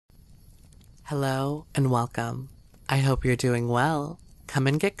Hello and welcome. I hope you're doing well. Come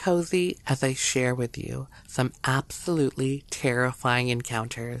and get cozy as I share with you some absolutely terrifying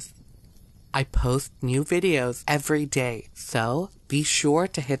encounters. I post new videos every day, so be sure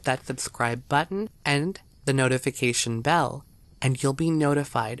to hit that subscribe button and the notification bell, and you'll be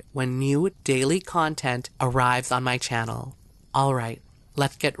notified when new daily content arrives on my channel. Alright,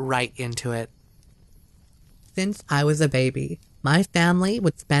 let's get right into it. Since I was a baby, my family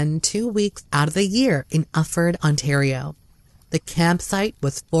would spend 2 weeks out of the year in Ufford, Ontario. The campsite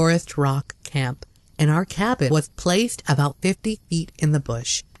was Forest Rock Camp, and our cabin was placed about 50 feet in the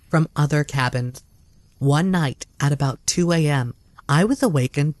bush from other cabins. One night at about 2 a.m., I was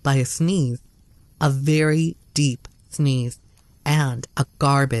awakened by a sneeze, a very deep sneeze, and a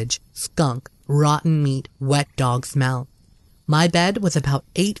garbage, skunk, rotten meat, wet dog smell. My bed was about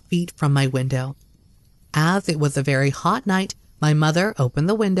 8 feet from my window. As it was a very hot night, my mother opened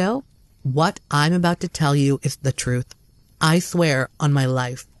the window. What I'm about to tell you is the truth. I swear on my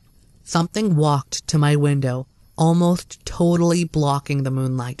life. Something walked to my window, almost totally blocking the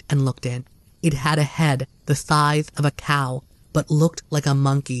moonlight, and looked in. It had a head the size of a cow, but looked like a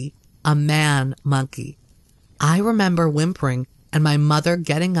monkey, a man monkey. I remember whimpering and my mother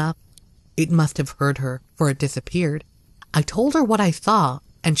getting up. It must have heard her, for it disappeared. I told her what I saw,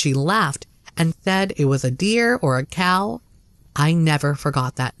 and she laughed and said it was a deer or a cow. I never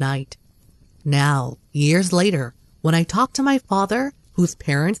forgot that night. Now, years later, when I talked to my father, whose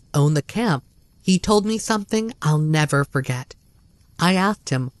parents owned the camp, he told me something I'll never forget. I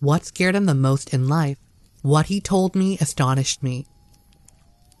asked him what scared him the most in life. What he told me astonished me.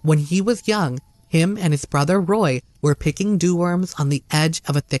 When he was young, him and his brother Roy were picking dewworms on the edge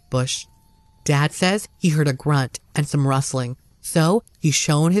of a thick bush. Dad says he heard a grunt and some rustling, so he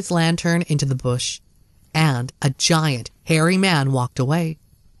shone his lantern into the bush, and a giant, hairy man walked away.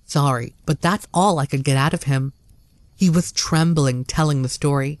 Sorry, but that's all I could get out of him. He was trembling, telling the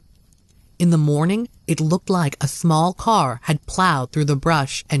story. In the morning, it looked like a small car had plowed through the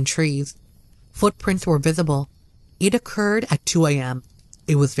brush and trees. Footprints were visible. It occurred at 2 a.m.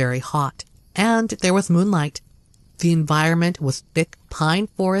 It was very hot, and there was moonlight. The environment was thick pine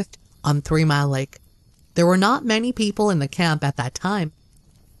forest on 3 Mile Lake. There were not many people in the camp at that time.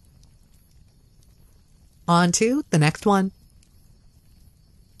 On to the next one.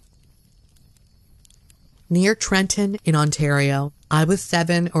 Near Trenton in Ontario, I was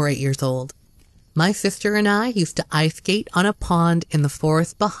 7 or 8 years old. My sister and I used to ice skate on a pond in the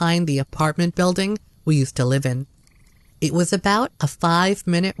forest behind the apartment building we used to live in. It was about a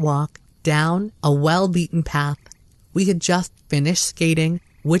 5-minute walk down a well-beaten path. We had just finished skating,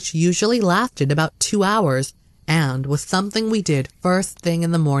 which usually lasted about 2 hours, and was something we did first thing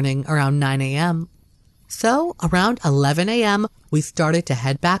in the morning around 9 a.m. So, around 11 a.m., we started to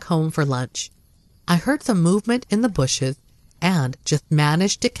head back home for lunch. I heard some movement in the bushes, and just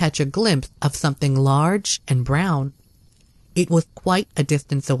managed to catch a glimpse of something large and brown. It was quite a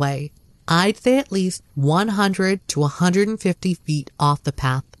distance away. I'd say at least 100 to 150 feet off the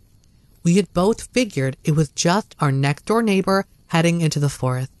path. We had both figured it was just our next-door neighbor heading into the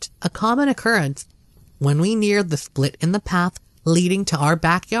forest, a common occurrence. When we neared the split in the path leading to our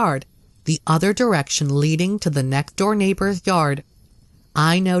backyard, the other direction leading to the next-door neighbor's yard,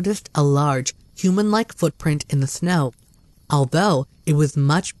 I noticed a large, human-like footprint in the snow, although it was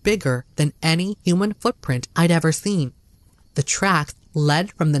much bigger than any human footprint I'd ever seen. The tracks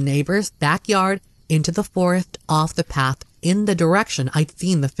led from the neighbor's backyard into the forest off the path in the direction I'd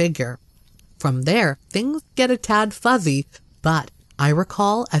seen the figure. From there, things get a tad fuzzy, but I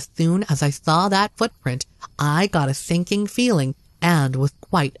recall as soon as I saw that footprint, I got a sinking feeling and was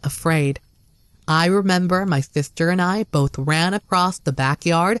quite afraid. I remember my sister and I both ran across the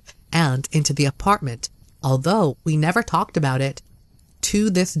backyard and into the apartment, although we never talked about it.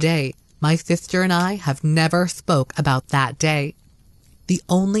 To this day, my sister and I have never spoke about that day. The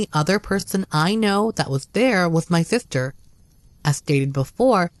only other person I know that was there was my sister. As stated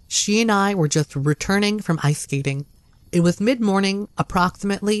before, she and I were just returning from ice skating. It was mid-morning,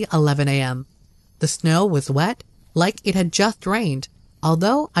 approximately 11 a.m. The snow was wet, like it had just rained,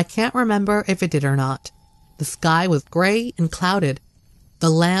 although I can't remember if it did or not. The sky was gray and clouded. The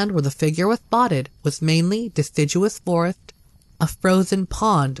land where the figure was spotted was mainly deciduous forest. A frozen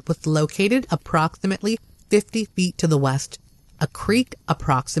pond was located approximately 50 feet to the west, a creek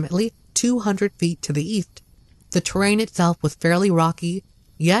approximately 200 feet to the east. The terrain itself was fairly rocky,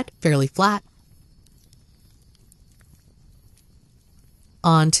 yet fairly flat.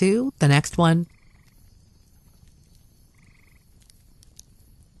 On to the next one.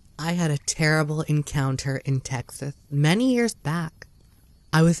 I had a terrible encounter in Texas many years back.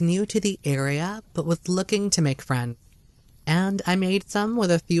 I was new to the area but was looking to make friends, and I made some with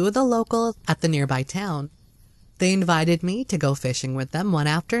a few of the locals at the nearby town. They invited me to go fishing with them one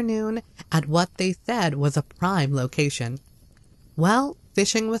afternoon at what they said was a prime location. Well,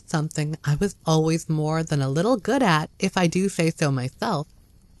 fishing was something I was always more than a little good at, if I do say so myself.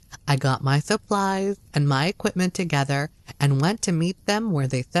 I got my supplies and my equipment together and went to meet them where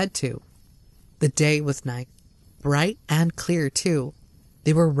they said to. The day was nice, bright and clear too.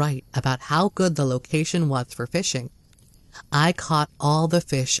 They were right about how good the location was for fishing. I caught all the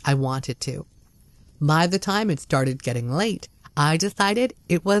fish I wanted to. By the time it started getting late, I decided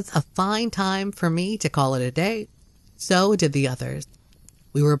it was a fine time for me to call it a day. So did the others.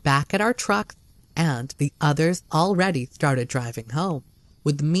 We were back at our trucks, and the others already started driving home,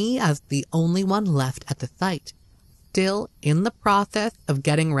 with me as the only one left at the site, still in the process of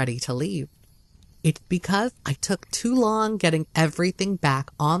getting ready to leave. It's because I took too long getting everything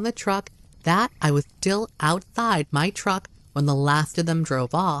back on the truck that I was still outside my truck when the last of them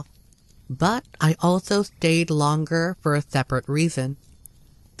drove off. But I also stayed longer for a separate reason.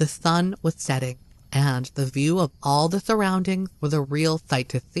 The sun was setting, and the view of all the surroundings was a real sight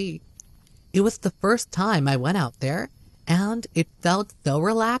to see. It was the first time I went out there, and it felt so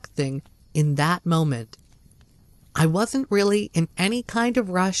relaxing in that moment. I wasn't really in any kind of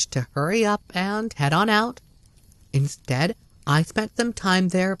rush to hurry up and head on out. Instead, I spent some time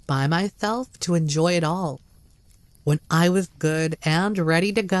there by myself to enjoy it all. When I was good and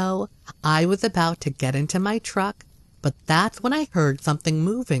ready to go, I was about to get into my truck, but that's when I heard something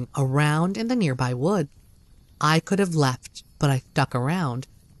moving around in the nearby woods. I could have left, but I stuck around,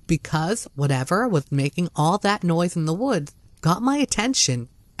 because whatever was making all that noise in the woods got my attention,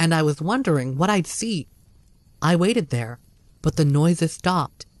 and I was wondering what I'd see. I waited there, but the noises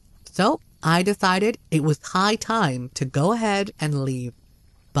stopped, so I decided it was high time to go ahead and leave,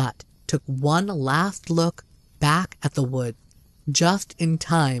 but took one last look back at the woods, just in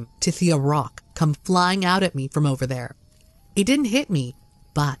time to see a rock come flying out at me from over there. It didn't hit me,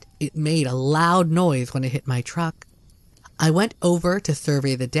 but it made a loud noise when it hit my truck. I went over to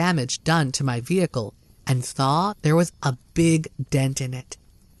survey the damage done to my vehicle and saw there was a big dent in it.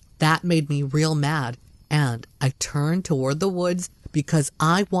 That made me real mad, and I turned toward the woods because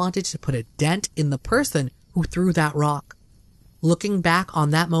I wanted to put a dent in the person who threw that rock. Looking back on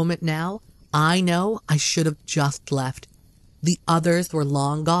that moment now, I know I should have just left. The others were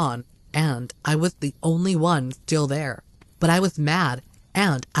long gone, and I was the only one still there. But I was mad,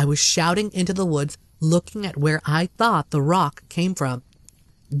 and I was shouting into the woods, looking at where I thought the rock came from.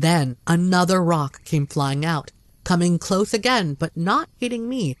 Then another rock came flying out, coming close again, but not hitting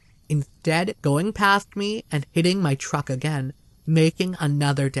me, instead going past me and hitting my truck again, making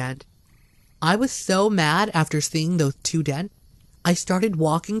another dent. I was so mad after seeing those two dents, I started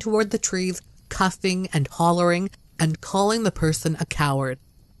walking toward the trees, cussing and hollering and calling the person a coward,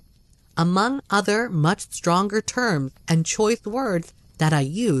 among other much stronger terms and choice words that I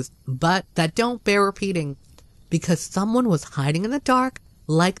used, but that don't bear repeating, because someone was hiding in the dark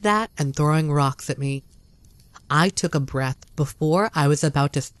like that and throwing rocks at me. I took a breath before I was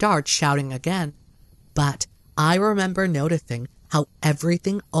about to start shouting again, but I remember noticing how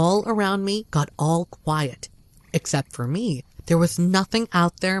everything all around me got all quiet. Except for me, there was nothing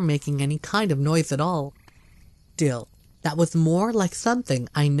out there making any kind of noise at all. Still, that was more like something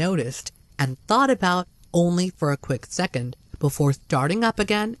I noticed and thought about only for a quick second before starting up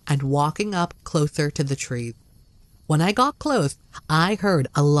again and walking up closer to the trees. When I got close, I heard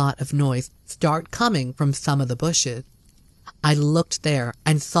a lot of noise start coming from some of the bushes. I looked there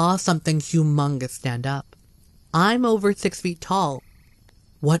and saw something humongous stand up. I'm over 6 feet tall.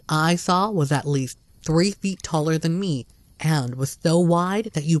 What I saw was at least 3 feet taller than me and was so wide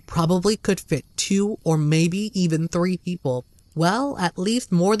that you probably could fit 2 or maybe even 3 people. Well, at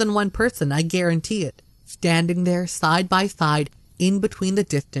least more than one person, I guarantee it, standing there side by side in between the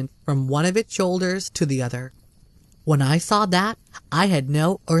distance from one of its shoulders to the other. When I saw that, I had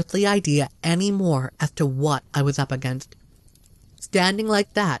no earthly idea anymore as to what I was up against. Standing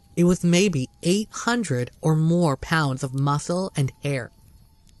like that, it was maybe 800 or more pounds of muscle and hair.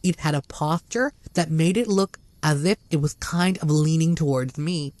 It had a posture that made it look as if it was kind of leaning towards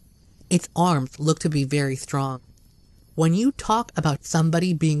me. Its arms looked to be very strong. When you talk about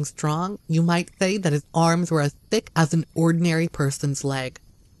somebody being strong, you might say that his arms were as thick as an ordinary person's leg.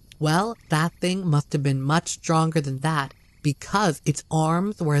 Well, that thing must have been much stronger than that, because its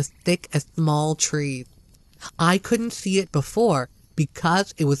arms were as thick as small trees. I couldn't see it before,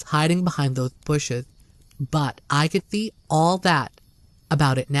 because it was hiding behind those bushes, but I could see all that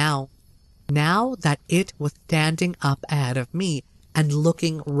about it now. Now that it was standing up ahead of me, and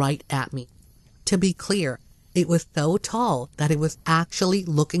looking right at me. To be clear, it was so tall that it was actually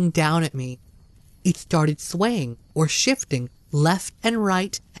looking down at me. It started swaying or shifting left and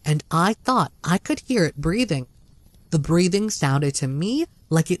right, and I thought I could hear it breathing. The breathing sounded to me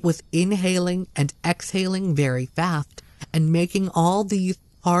like it was inhaling and exhaling very fast and making all these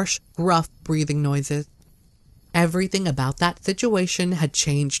harsh, gruff breathing noises. Everything about that situation had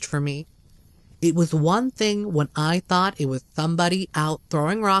changed for me. It was one thing when I thought it was somebody out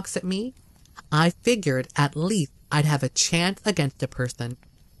throwing rocks at me. I figured at least I'd have a chance against a person.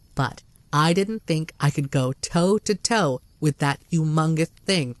 But I didn't think I could go toe to toe with that humongous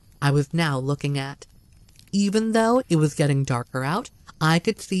thing I was now looking at. Even though it was getting darker out, I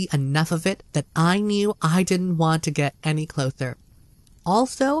could see enough of it that I knew I didn't want to get any closer.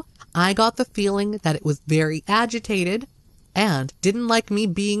 Also, I got the feeling that it was very agitated and didn't like me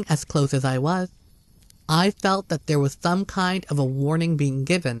being as close as I was. I felt that there was some kind of a warning being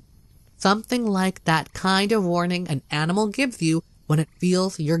given. Something like that kind of warning an animal gives you when it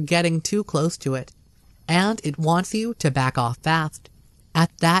feels you're getting too close to it, and it wants you to back off fast.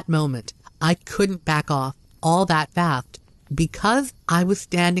 At that moment, I couldn't back off all that fast because I was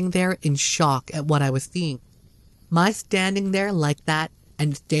standing there in shock at what I was seeing. My standing there like that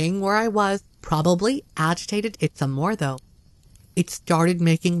and staying where I was probably agitated it some more though. It started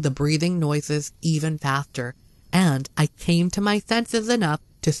making the breathing noises even faster, and I came to my senses enough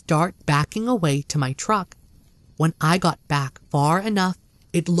to start backing away to my truck. When I got back far enough,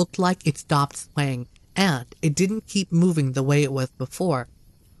 it looked like it stopped swaying, and it didn't keep moving the way it was before.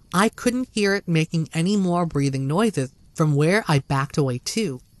 I couldn't hear it making any more breathing noises from where I backed away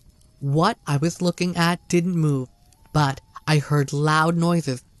to. What I was looking at didn't move, but I heard loud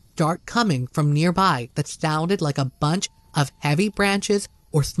noises start coming from nearby that sounded like a bunch of heavy branches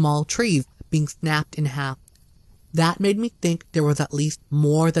or small trees being snapped in half. That made me think there was at least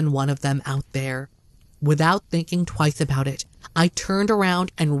more than one of them out there. Without thinking twice about it, I turned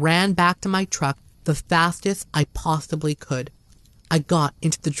around and ran back to my truck the fastest I possibly could. I got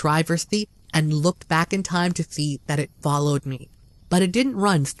into the driver's seat and looked back in time to see that it followed me, but it didn't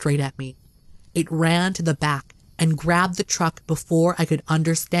run straight at me. It ran to the back and grabbed the truck before I could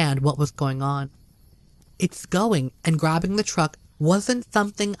understand what was going on. Its going and grabbing the truck wasn't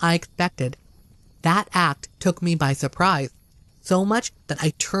something I expected. That act took me by surprise, so much that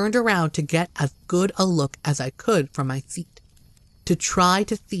I turned around to get as good a look as I could from my seat, to try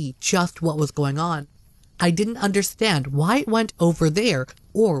to see just what was going on. I didn't understand why it went over there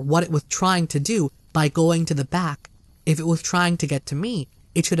or what it was trying to do by going to the back. If it was trying to get to me,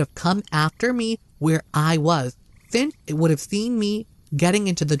 it should have come after me where I was, since it would have seen me getting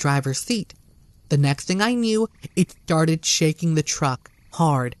into the driver's seat. The next thing I knew, it started shaking the truck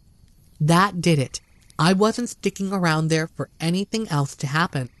hard. That did it. I wasn't sticking around there for anything else to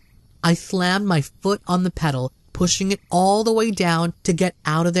happen. I slammed my foot on the pedal, pushing it all the way down to get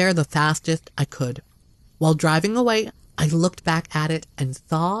out of there the fastest I could. While driving away, I looked back at it and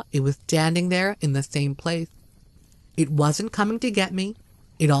saw it was standing there in the same place. It wasn't coming to get me.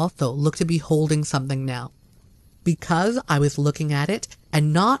 It also looked to be holding something now. Because I was looking at it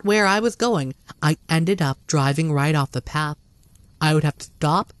and not where I was going, I ended up driving right off the path. I would have to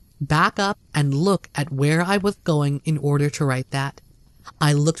stop, back up, and look at where I was going in order to write that.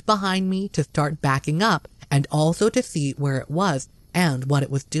 I looked behind me to start backing up and also to see where it was and what it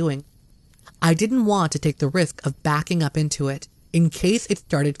was doing. I didn't want to take the risk of backing up into it in case it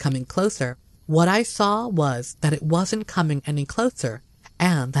started coming closer. What I saw was that it wasn't coming any closer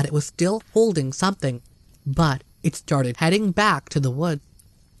and that it was still holding something, but it started heading back to the woods.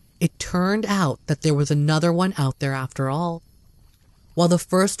 It turned out that there was another one out there after all. While the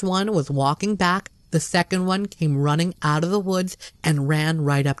first one was walking back, the second one came running out of the woods and ran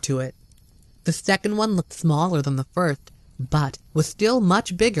right up to it. The second one looked smaller than the first, but was still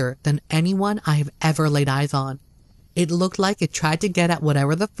much bigger than anyone I have ever laid eyes on. It looked like it tried to get at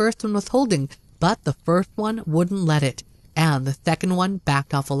whatever the first one was holding, but the first one wouldn't let it, and the second one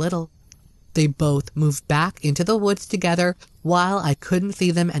backed off a little. They both moved back into the woods together while I couldn't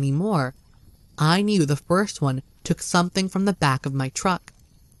see them anymore. I knew the first one took something from the back of my truck.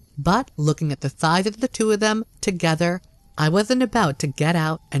 But looking at the size of the two of them together, I wasn't about to get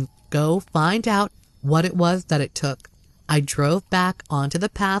out and go find out what it was that it took. I drove back onto the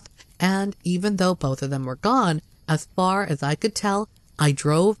path, and even though both of them were gone, as far as I could tell, I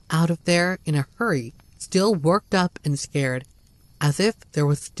drove out of there in a hurry, still worked up and scared, as if there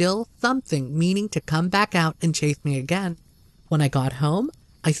was still something meaning to come back out and chase me again. When I got home,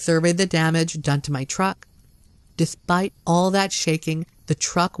 I surveyed the damage done to my truck. Despite all that shaking, the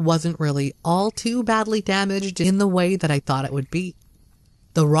truck wasn't really all too badly damaged in the way that I thought it would be.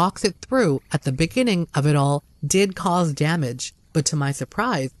 The rocks it threw at the beginning of it all did cause damage, but to my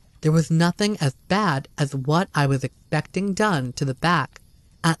surprise, there was nothing as bad as what I was expecting done to the back,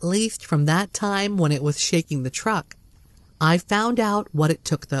 at least from that time when it was shaking the truck. I found out what it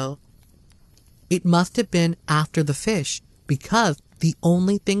took though. It must have been after the fish, because the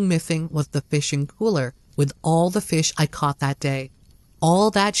only thing missing was the fishing cooler with all the fish I caught that day.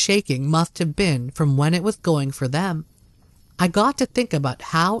 All that shaking must have been from when it was going for them. I got to think about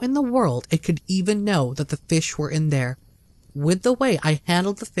how in the world it could even know that the fish were in there. With the way I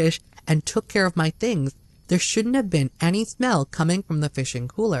handled the fish and took care of my things, there shouldn't have been any smell coming from the fishing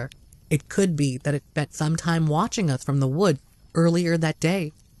cooler. It could be that it spent some time watching us from the woods earlier that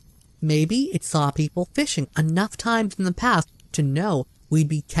day. Maybe it saw people fishing enough times in the past to know we'd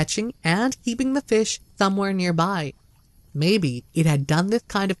be catching and keeping the fish somewhere nearby. Maybe it had done this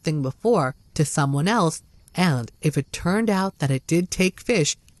kind of thing before to someone else, and if it turned out that it did take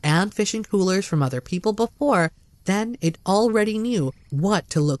fish and fishing coolers from other people before, then it already knew what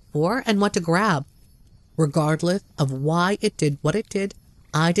to look for and what to grab. Regardless of why it did what it did,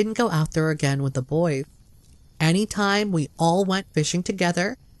 I didn't go out there again with the boys. Anytime we all went fishing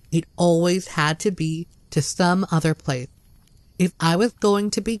together, it always had to be to some other place. If I was going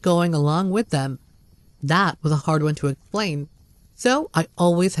to be going along with them, that was a hard one to explain. So I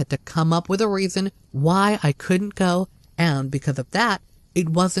always had to come up with a reason why I couldn't go, and because of that, it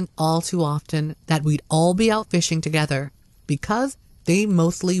wasn't all too often that we'd all be out fishing together, because they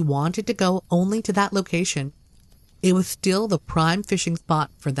mostly wanted to go only to that location. It was still the prime fishing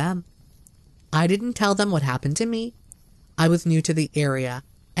spot for them. I didn't tell them what happened to me. I was new to the area,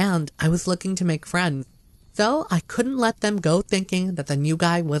 and I was looking to make friends, so I couldn't let them go thinking that the new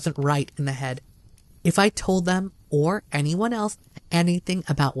guy wasn't right in the head. If I told them, or anyone else, anything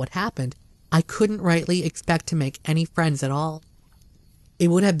about what happened, I couldn't rightly expect to make any friends at all. It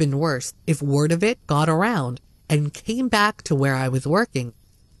would have been worse if word of it got around and came back to where I was working,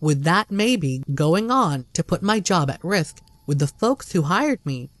 with that maybe going on to put my job at risk with the folks who hired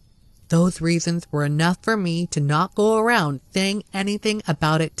me. Those reasons were enough for me to not go around saying anything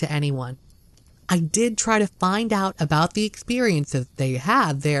about it to anyone. I did try to find out about the experiences they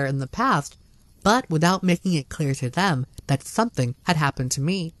had there in the past, but without making it clear to them that something had happened to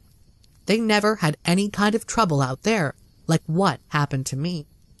me. They never had any kind of trouble out there, like what happened to me.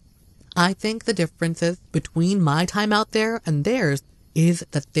 I think the differences between my time out there and theirs is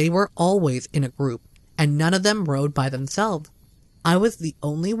that they were always in a group, and none of them rode by themselves. I was the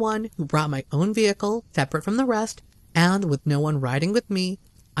only one who brought my own vehicle separate from the rest, and with no one riding with me,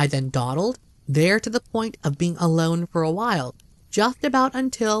 I then dawdled there to the point of being alone for a while, just about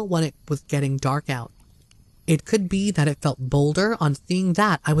until when it was getting dark out. It could be that it felt bolder on seeing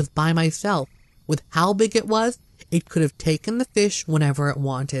that I was by myself. With how big it was, it could have taken the fish whenever it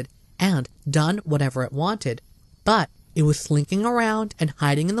wanted, and done whatever it wanted, but it was slinking around and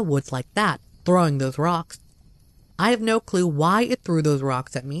hiding in the woods like that, throwing those rocks. I have no clue why it threw those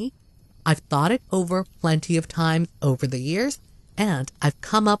rocks at me. I've thought it over plenty of times over the years, and I've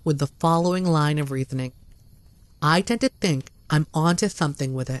come up with the following line of reasoning. I tend to think I'm onto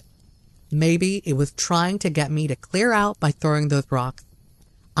something with it. Maybe it was trying to get me to clear out by throwing those rocks.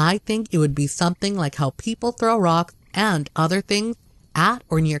 I think it would be something like how people throw rocks and other things at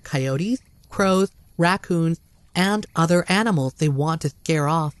or near coyotes, crows, raccoons, and other animals they want to scare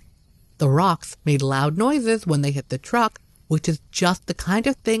off. The rocks made loud noises when they hit the truck, which is just the kind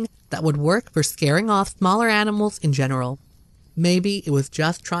of thing that would work for scaring off smaller animals in general. Maybe it was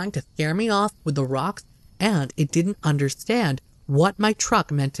just trying to scare me off with the rocks, and it didn't understand what my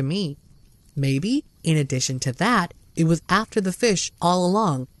truck meant to me. Maybe, in addition to that, it was after the fish all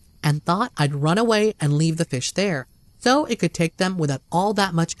along, and thought I'd run away and leave the fish there, so it could take them without all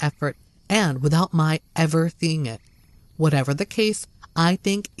that much effort, and without my ever seeing it. Whatever the case, I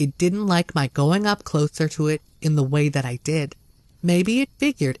think it didn't like my going up closer to it in the way that I did. Maybe it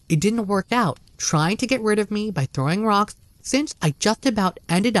figured it didn't work out trying to get rid of me by throwing rocks, since I just about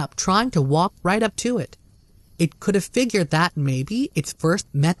ended up trying to walk right up to it. It could have figured that maybe its first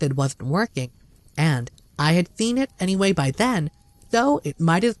method wasn't working, and I had seen it anyway by then, so it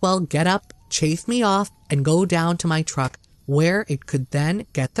might as well get up, chase me off, and go down to my truck, where it could then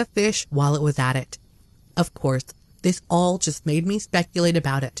get the fish while it was at it. Of course, this all just made me speculate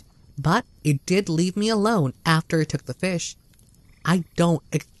about it, but it did leave me alone after it took the fish. I don't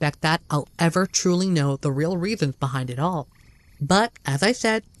expect that I'll ever truly know the real reasons behind it all. But, as I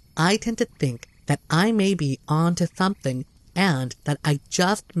said, I tend to think that I may be on to something, and that I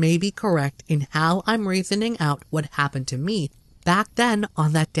just may be correct in how I'm reasoning out what happened to me back then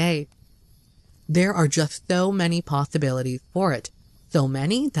on that day. There are just so many possibilities for it, So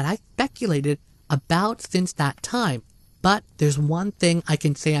many that I speculated about since that time. But there's one thing I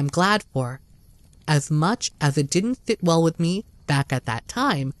can say I'm glad for. As much as it didn't sit well with me back at that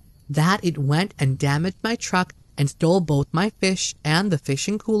time, that it went and damaged my truck and stole both my fish and the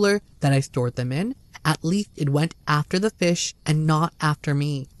fishing cooler that I stored them in, at least it went after the fish and not after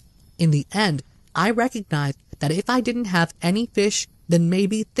me. In the end, I recognized that if I didn't have any fish, then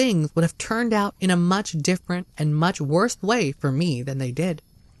maybe things would have turned out in a much different and much worse way for me than they did.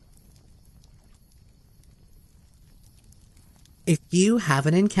 If you have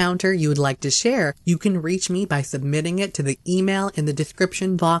an encounter you would like to share, you can reach me by submitting it to the email in the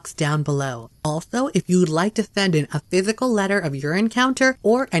description box down below. Also, if you would like to send in a physical letter of your encounter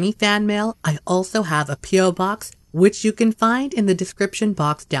or any fan mail, I also have a P.O. box, which you can find in the description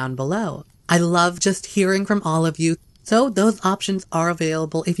box down below. I love just hearing from all of you, so those options are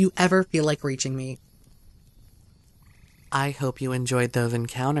available if you ever feel like reaching me. I hope you enjoyed those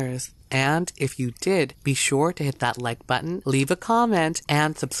encounters. And if you did, be sure to hit that like button, leave a comment,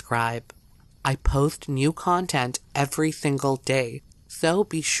 and subscribe. I post new content every single day, so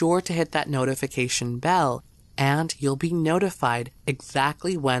be sure to hit that notification bell, and you'll be notified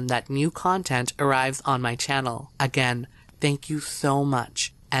exactly when that new content arrives on my channel. Again, thank you so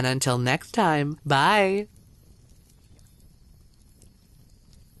much, and until next time, bye!